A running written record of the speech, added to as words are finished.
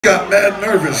Got mad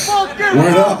nervous.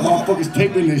 Word up, motherfuckers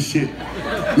taping this shit.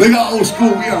 Look how old school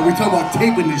we are. We talking about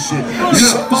taping this shit. We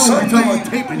talking about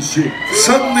taping shit.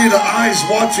 Suddenly the eyes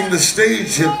watching the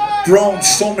stage have grown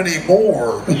so many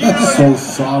more. So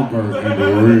somber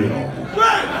and real.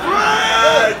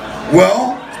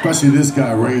 Well, especially this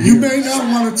guy right here. You may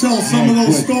not want to tell some of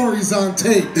those stories on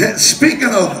tape.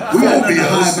 Speaking of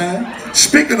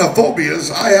phobias,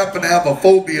 I happen to have a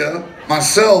phobia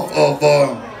myself of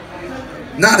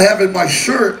not having my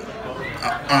shirt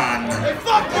on.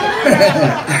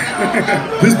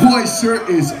 This boy's shirt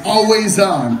is always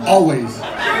on, always.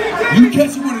 You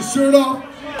catch him with his shirt off,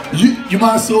 you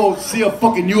might as well see a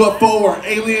fucking UFO or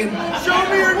alien.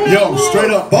 Yo,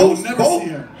 straight up, both see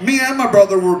him. Me and my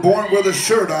brother were born with a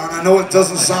shirt on. I know it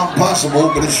doesn't sound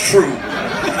possible, but it's true.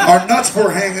 Our nuts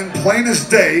were hanging plain as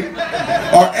day.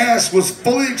 Our ass was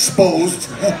fully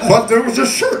exposed, but there was a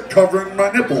shirt covering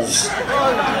my nipples.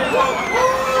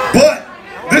 But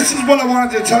this is what I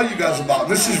wanted to tell you guys about.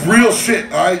 This is real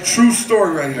shit, all right? True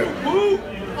story right here.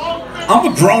 I'm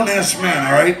a grown-ass man,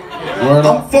 all right?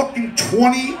 I'm fucking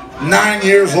 29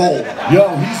 years old. Yo,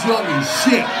 he's young as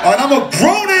shit. And I'm a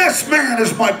grown-ass man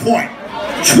is my point.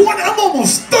 I'm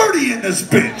almost 30 in this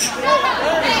bitch.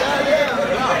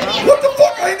 What the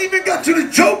fuck? I ain't even got to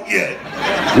the joke yet.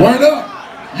 Word up.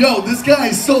 Yo, this guy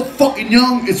is so fucking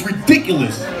young, it's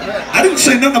ridiculous. I didn't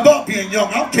say nothing about being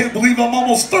young. I can't believe I'm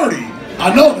almost 30.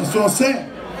 I know, that's what I'm saying.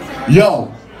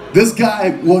 Yo, this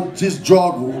guy will just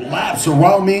jog laps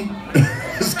around me.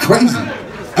 It's crazy.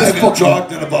 I haven't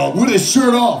jogged in about... With his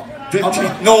shirt off.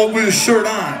 15, no, with his shirt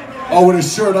on. Oh, with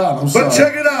his shirt on, I'm sorry. But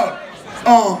check it out.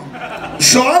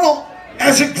 So I don't...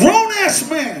 As a grown-ass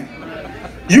man,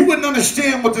 you wouldn't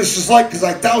understand what this is like because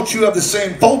I doubt you have the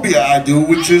same phobia I do,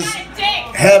 which is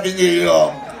having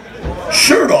a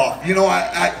shirt off. You know,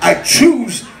 I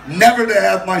choose never to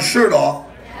have my shirt off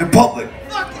in public.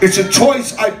 It's a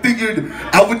choice I figured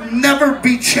I would never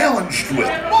be challenged with.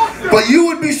 But you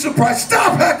would be surprised.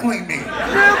 Stop heckling me.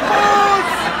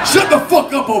 Shut the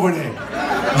fuck up over there.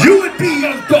 You would be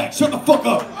on his back. Shut the fuck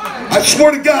up. I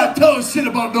swear to God. Tell us shit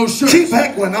about those shirts. Keep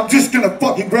heckling. I'm just gonna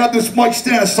fucking grab this mic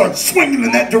stand and start swinging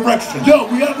in that direction. Yo,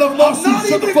 we got enough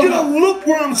lawsuits. I'm not even gonna look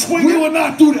where I'm swinging. We will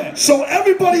not do that. So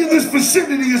everybody in this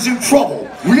vicinity is in trouble.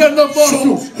 We got enough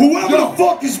lawsuits. So whoever the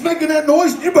fuck is making that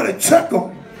noise, you better check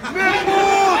them.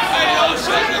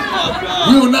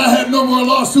 We will not have no more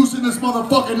lawsuits in this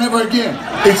motherfucker never again.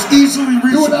 It's easily reasonable.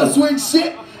 You will not swing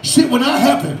shit. Shit will not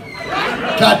happen.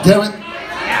 God damn it.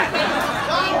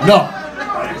 No.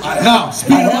 Now,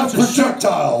 speaking about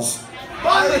projectiles.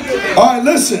 Alright,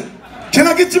 listen. Can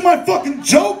I get to my fucking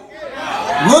joke?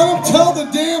 Let him tell the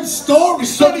damn story.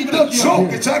 It's not even a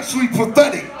joke. It's actually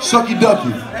pathetic. Sucky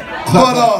ducky. But